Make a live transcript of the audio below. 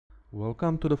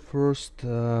Welcome to the first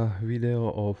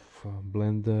video of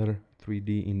Blender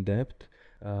 3D in-depth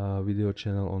video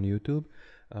channel on YouTube.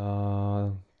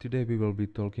 Today we will be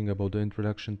talking about the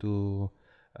introduction to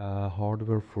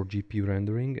hardware for GPU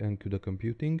rendering and CUDA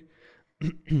computing.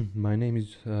 My name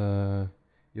is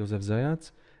Josef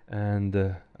Zajac,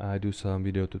 and I do some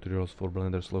video tutorials for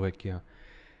Blender Slovakia.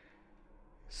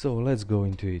 So let's go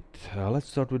into it. Let's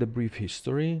start with a brief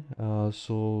history.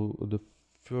 So the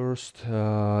first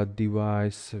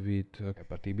device with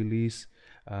compatibilities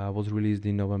was released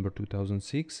in November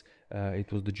 2006.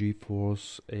 It was the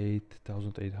GeForce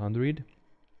 8800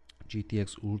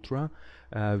 GTX Ultra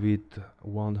with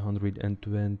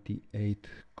 128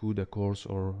 CUDA cores,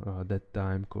 or that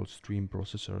time called stream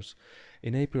processors.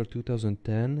 In April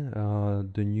 2010,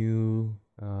 the new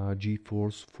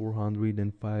GeForce 400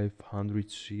 and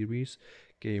 500 series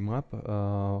came up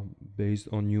based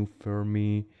on new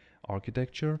Fermi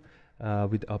architecture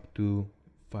with up to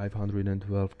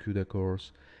 512 CUDA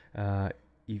cores.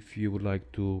 If you would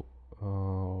like to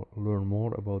learn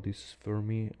more about this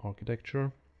Fermi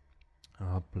architecture,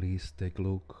 please take a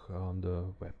look on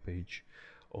the webpage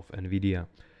of NVIDIA.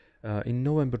 In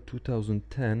November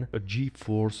 2010, a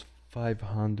GeForce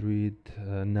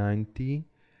 590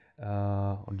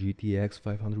 or GTX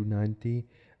 590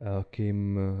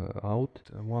 came out,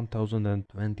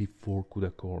 1024 CUDA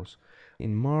cores.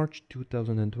 In March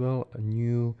 2012, a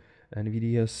new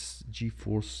NVIDIA's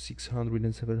GeForce 600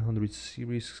 and 700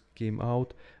 series came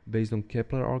out based on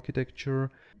Kepler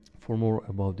architecture. For more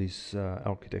about this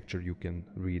architecture, you can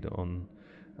read on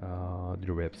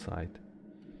their website.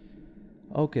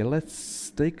 Okay, let's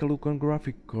take a look on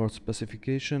graphic card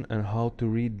specification and how to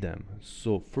read them.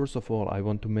 So first of all, I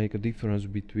want to make a difference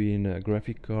between a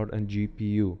graphic card and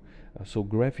GPU. So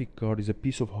graphic card is a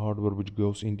piece of hardware which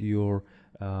goes into your,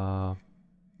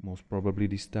 most probably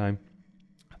this time,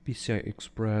 PCI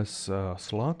Express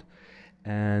slot,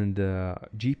 and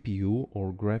GPU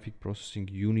or graphic processing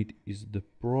unit is the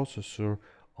processor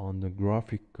on the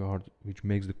graphic card which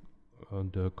makes the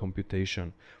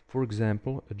computation. For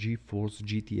example, a GeForce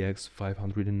GTX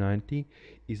 590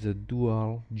 is a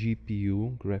dual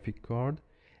GPU graphic card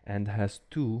and has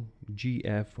two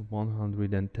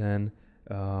GF110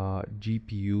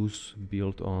 GPUs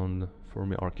built on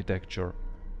Fermi architecture.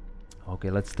 Okay,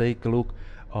 let's take a look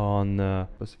on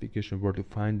specification, where to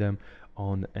find them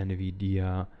on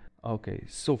NVIDIA. Okay,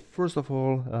 so first of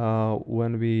all,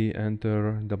 when we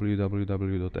enter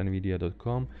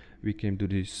www.nvidia.com, we came to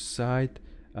this site.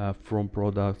 From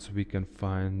products, we can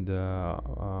find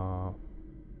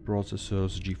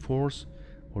processors GeForce,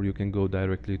 or you can go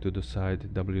directly to the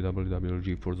site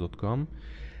www.geforce.com.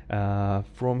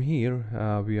 From here,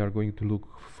 we are going to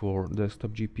look for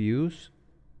desktop GPUs,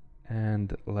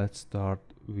 and let's start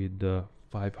with the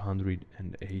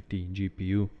 580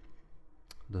 GPU.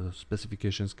 The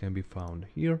specifications can be found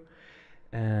here,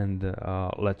 and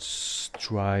let's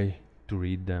try to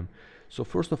read them. So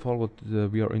first of all, what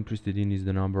we are interested in is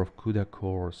the number of CUDA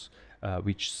cores,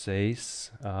 which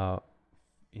says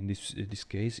in this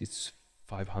case it's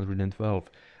 512.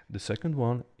 The second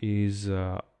one is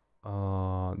the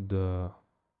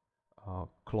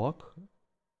clock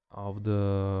of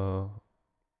the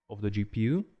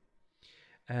GPU,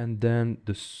 and then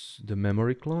the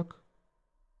memory clock,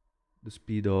 the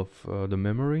speed of the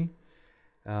memory,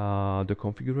 the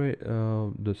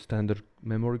standard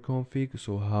memory config,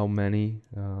 so how many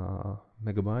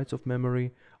megabytes of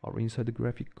memory are inside the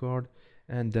graphic card,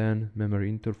 and then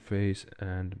memory interface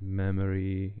and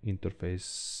memory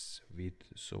interface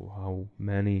width, so how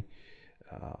many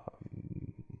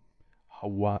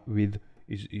width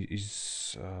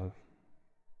is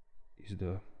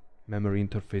the memory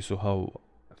interface, so how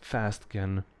fast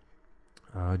can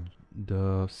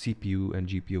the CPU and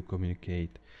GPU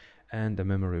communicate, and the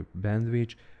memory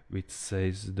bandwidth, which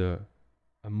says the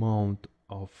amount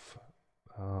of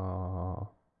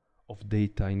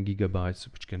data in gigabytes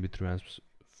which can be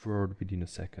transferred within a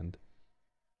second.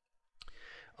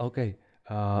 Okay,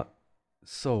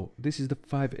 so this is the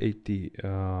 580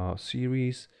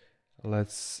 series.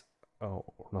 Let's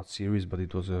not series, but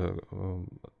it was a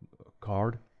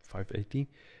card 580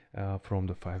 from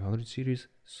the 500 series.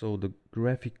 So the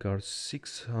graphic card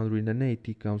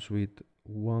 680 comes with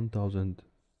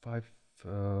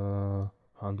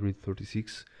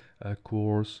 1536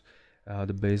 cores.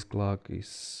 The base clock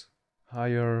is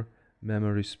higher.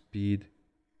 Memory speed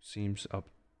seems up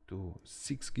to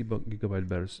 6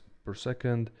 gigabytes per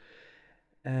second,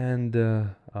 and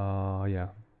yeah,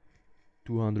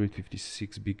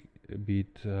 256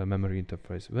 bit memory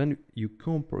interface. When you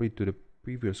compare it to the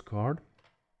previous card,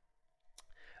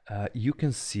 you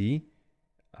can see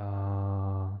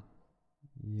Yeah,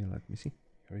 let me see.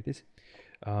 Here it is.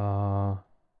 Uh,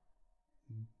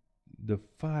 the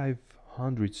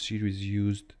 500 series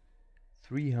used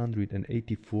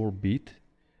 384-bit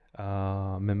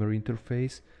memory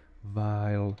interface,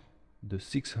 while the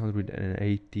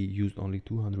 680 used only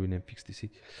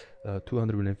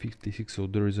 256. So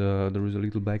there is a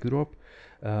little backdrop.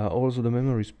 Also, the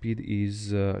memory speed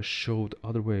is showed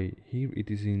other way. Here it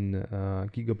is in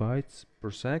gigabytes per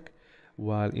sec,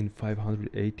 while in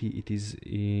 580 it is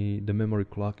the memory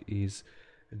clock is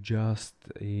just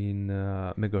in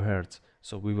megahertz.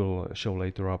 So we will show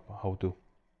later up how to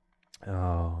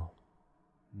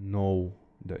know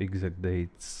the exact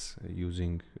dates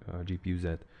using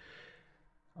GPU-Z.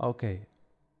 Okay,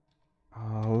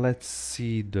 let's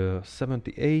see the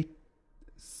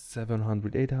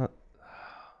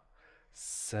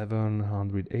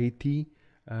 780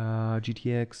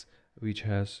 GTX, which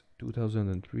has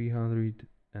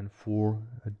 2304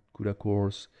 CUDA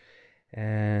cores,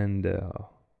 and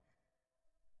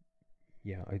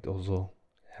yeah, it also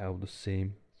have the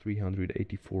same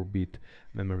 384-bit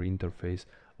memory interface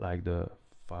like the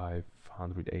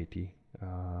 580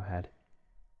 had.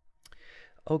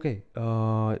 Okay,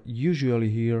 usually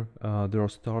here there are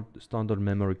standard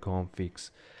memory configs,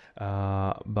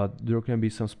 but there can be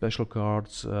some special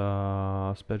cards,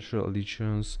 special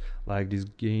editions like this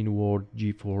Gainward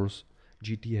GeForce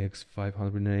GTX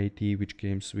 580, which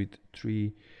comes with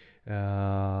 3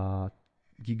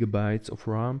 gigabytes of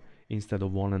RAM instead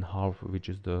of 1.5, which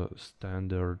is the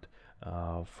standard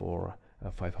for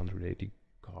 580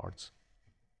 cards.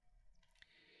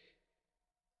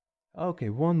 Okay,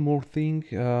 one more thing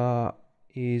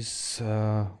is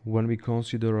when we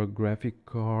consider a graphic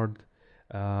card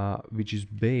which is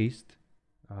based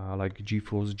like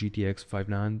GeForce GTX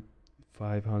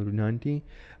 590,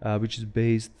 which is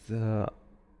based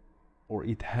or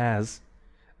it has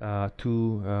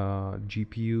 2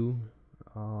 GPU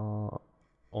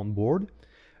on board.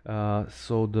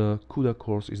 So the CUDA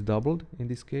cores is doubled in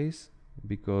this case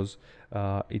because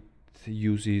it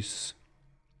uses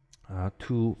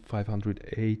 2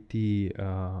 580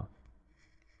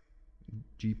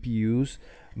 GPUs,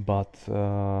 but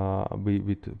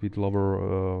with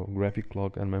lower graphic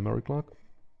clock and memory clock.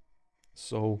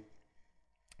 So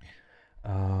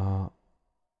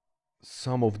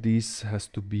some of this has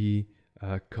to be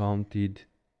counted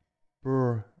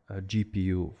per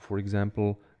GPU. For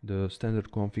example, the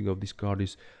standard config of this card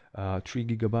is 3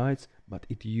 gigabytes, but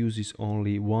it uses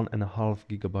only 1.5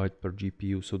 gigabyte per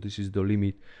GPU. So this is the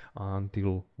limit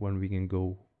until when we can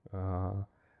go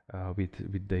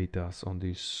with data on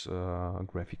this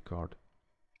graphic card.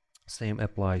 Same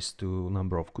applies to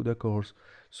number of CUDA cores.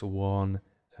 So one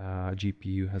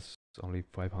GPU has only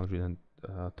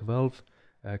 512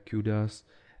 CUDAs,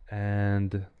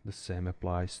 and the same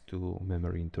applies to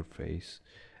memory interface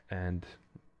and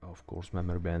of course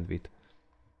memory bandwidth.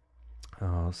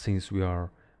 Since we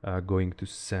are going to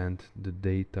send the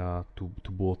data to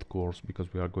both cores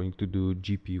because we are going to do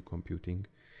GPU computing.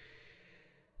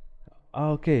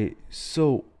 Okay,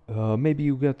 so maybe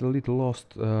you get a little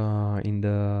lost in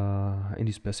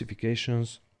the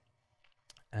specifications,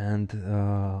 and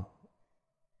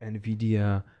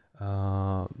NVIDIA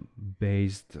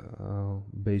based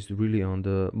really on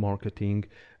the marketing.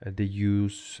 They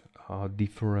use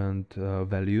different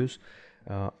values.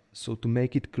 So to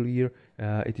make it clear,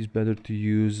 it is better to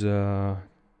use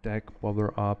tech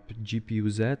power up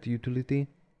GPU-Z utility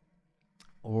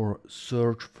or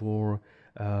search for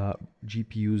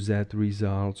GPU-Z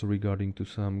results regarding to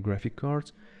some graphic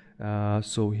cards.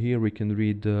 So here we can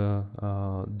read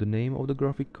the name of the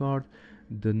graphic card,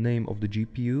 the name of the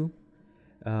GPU.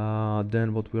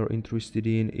 Then what we are interested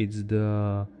in is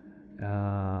the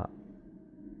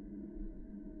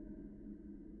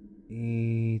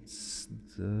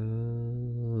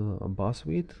bus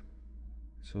width.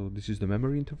 So this is the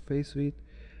memory interface width,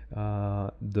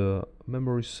 the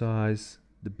memory size,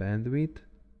 the bandwidth,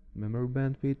 memory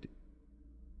bandwidth,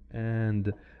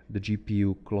 and the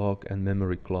GPU clock and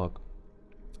memory clock.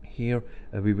 Here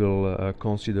we will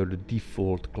consider the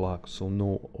default clock, so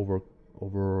no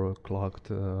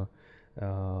overclocked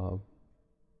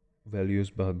values,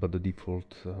 but the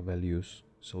default values.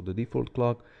 So the default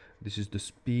clock, this is the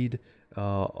speed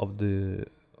of the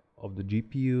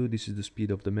GPU, this is the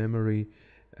speed of the memory,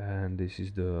 and this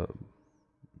is the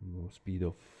speed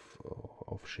of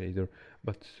shader,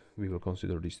 but we will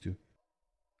consider these two.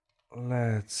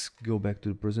 Let's go back to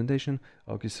the presentation.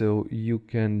 Okay, so you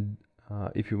can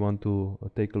if you want to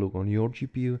take a look on your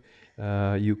GPU,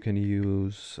 you can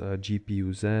use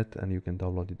GPU-Z and you can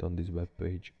download it on this web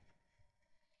page.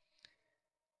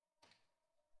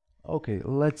 Okay,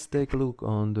 let's take a look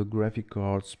on the graphic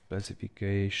card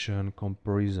specification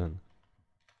comparison.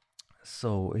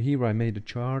 So here I made a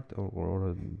chart or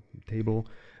a table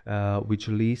which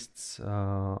lists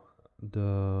the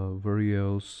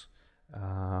various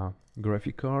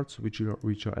graphic cards which are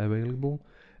available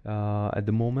at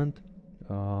the moment,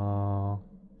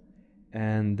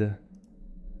 and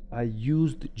I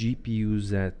used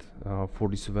GPU-Z for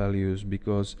these values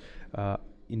because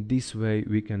in this way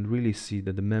we can really see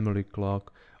that the memory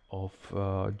clock of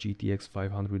GTX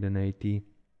 580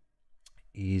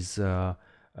 is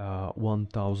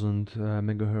 1000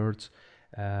 megahertz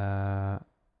or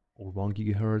 1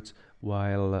 gigahertz,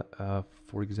 while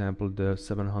for example the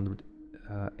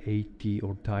 780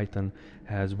 or Titan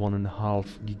has 1.5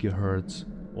 gigahertz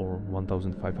or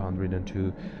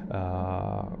 1502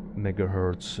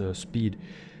 megahertz speed.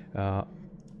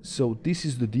 So this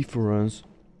is the difference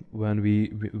when we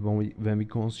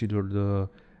consider the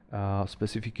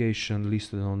specification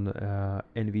listed on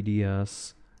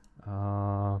NVIDIA's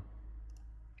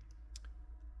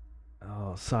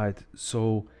site.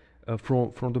 So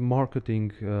from the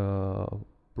marketing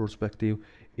perspective,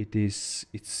 it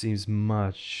seems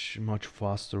much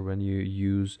faster when you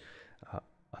use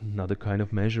another kind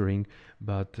of measuring,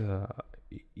 but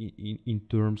in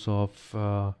terms of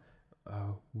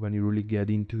when you really get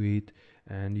into it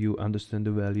and you understand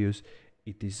the values,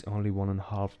 it is only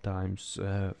 1.5 times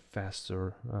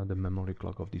faster, the memory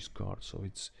clock of this card. So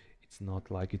it's not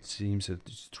like it seems that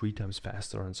it's 3 times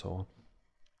faster and so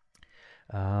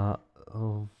on.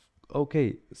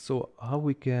 Okay, so how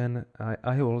we can,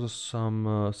 I have also some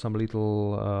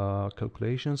little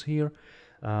calculations here.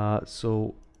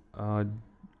 So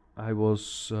I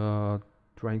was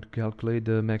trying to calculate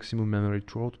the maximum memory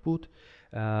throughput,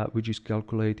 which is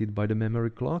calculated by the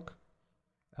memory clock.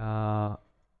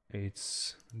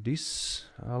 It's this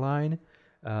line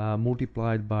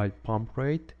multiplied by pump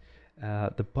rate.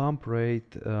 The pump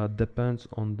rate depends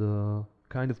on the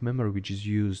kind of memory which is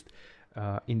used.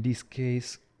 In this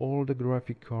case, all the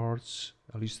graphic cards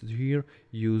listed here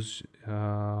use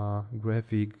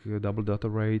graphic double data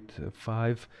rate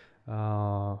 5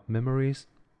 memories,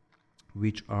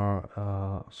 which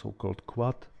are so-called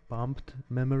quad pumped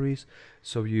memories.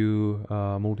 So you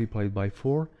multiply it by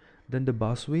 4. Then the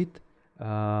bus width,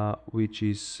 which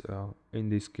is in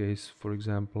this case, for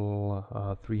example,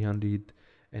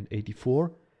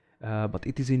 384, but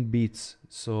it is in bits.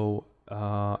 So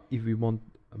if we want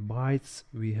bytes,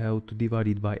 we have to divide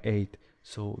it by 8.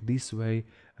 So this way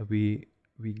we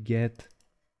get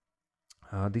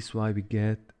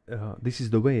this is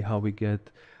the way how we get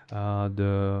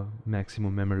the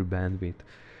maximum memory bandwidth.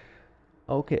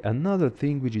 Okay, another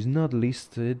thing which is not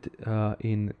listed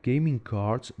in gaming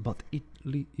cards, but it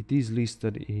is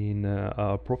listed in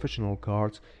professional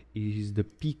cards, is the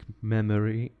peak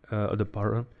memory,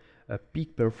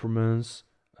 peak performance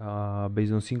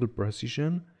based on single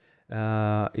precision.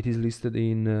 It is listed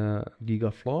in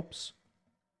gigaflops,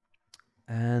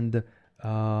 and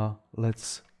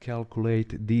let's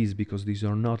calculate these because these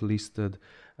are not listed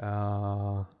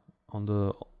on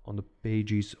the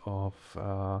pages of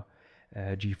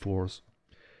GeForce.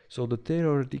 So the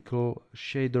theoretical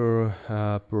shader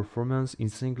performance in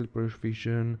single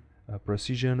precision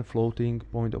floating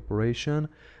point operation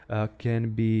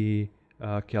can be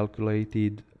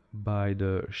calculated by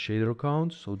the shader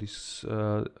count. So this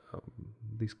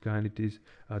time it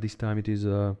is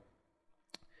a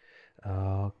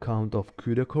count of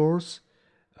CUDA cores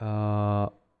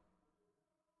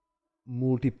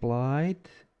multiplied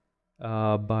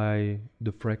by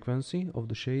the frequency of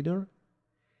the shader,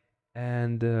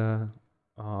 and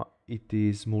it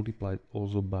is multiplied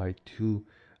also by 2.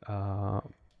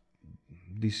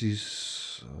 This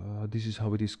is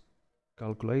how it is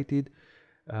calculated.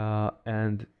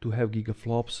 And to have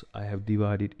gigaflops, I have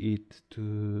divided it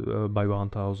by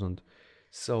 1000.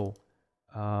 So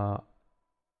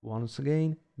once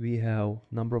again, we have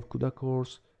number of CUDA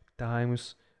cores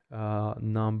times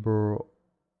number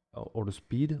or the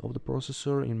speed of the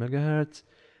processor in megahertz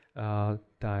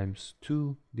times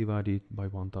 2 divided by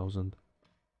 1000.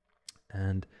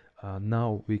 And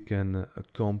now we can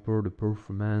compare the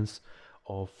performance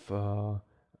of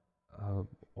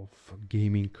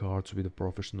gaming cards with the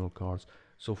professional cards.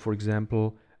 So for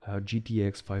example,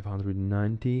 GTX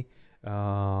 590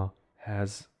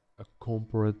 has a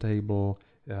comparable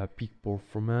peak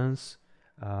performance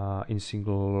in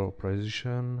single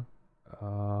precision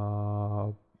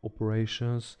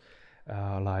operations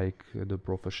like the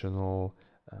professional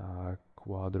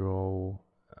Quadro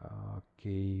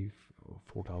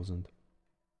K4000.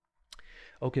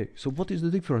 Okay, so what is the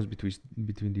difference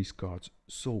between these cards?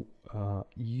 So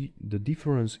the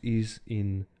difference is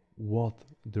in what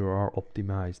they are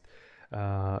optimized.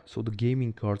 So the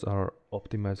gaming cards are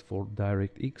optimized for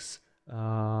DirectX,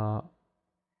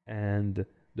 and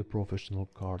the professional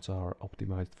cards are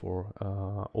optimized for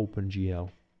OpenGL.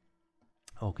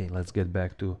 Okay, let's get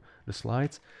back to the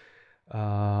slides.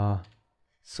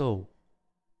 So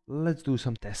let's do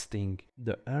some testing.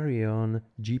 The Arion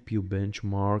GPU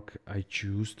benchmark I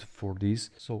chose for this.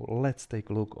 So let's take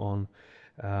a look on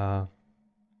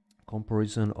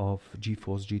comparison of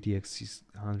GeForce GTX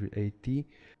 680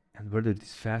 and whether it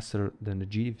is faster than the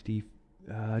GeForce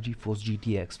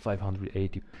GTX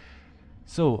 580.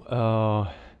 So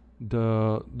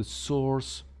the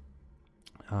source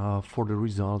for the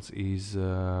results is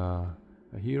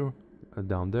here,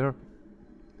 down there.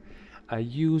 I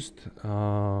used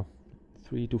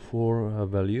 3 to 4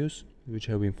 values which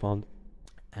have been found,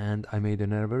 and I made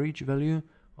an average value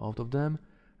out of them.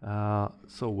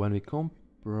 So when we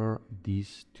compare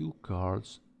these two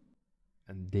cards,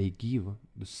 and they give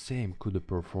the same CUDA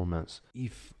performance,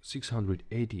 if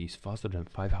 680 is faster than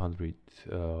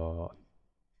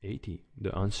 580,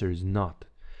 the answer is not.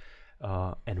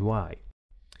 And why?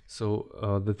 So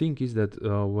the thing is that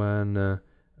when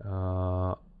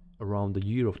around the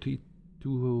year of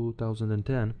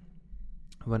 2010,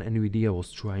 when NVIDIA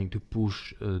was trying to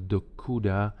push the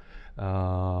CUDA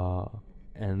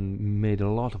and made a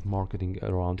lot of marketing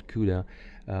around CUDA,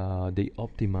 they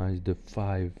optimized the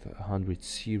 500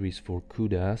 series for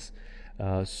CUDAs,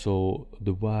 so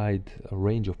the wide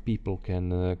range of people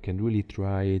can really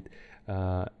try it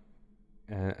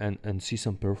and see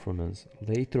some performance.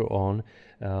 Later on,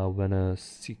 when a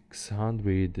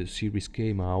 600 series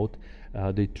came out,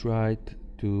 they tried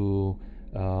to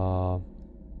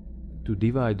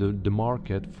divide the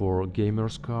market for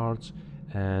gamers cards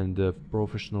and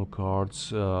professional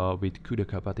cards with CUDA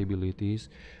compatibilities.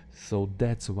 So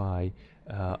that's why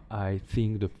I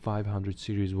think the 500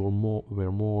 series were more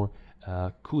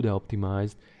CUDA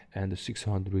optimized, and the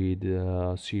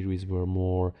 600 series were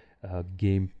more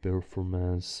game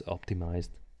performance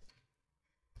optimized.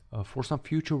 For some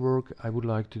future work, I would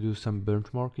like to do some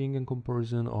benchmarking and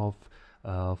comparison of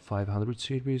 500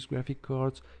 series graphic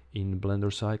cards in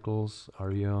Blender Cycles,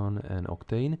 Arion and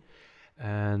Octane,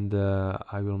 and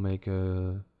I will make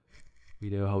a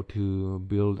video how to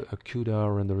build a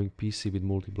CUDA rendering PC with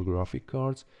multiple graphic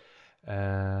cards,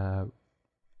 and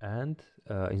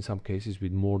in some cases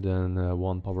with more than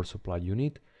one power supply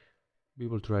unit. We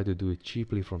will try to do it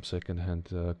cheaply from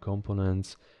second-hand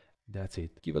components. That's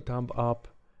it. Give a thumb up,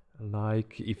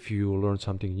 like if you learned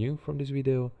something new from this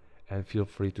video, and feel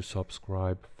free to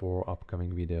subscribe for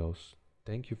upcoming videos.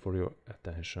 Thank you for your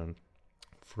attention.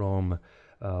 From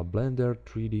Blender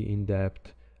 3D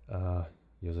In-Depth,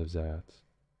 Joseph Zayat.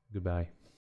 Goodbye.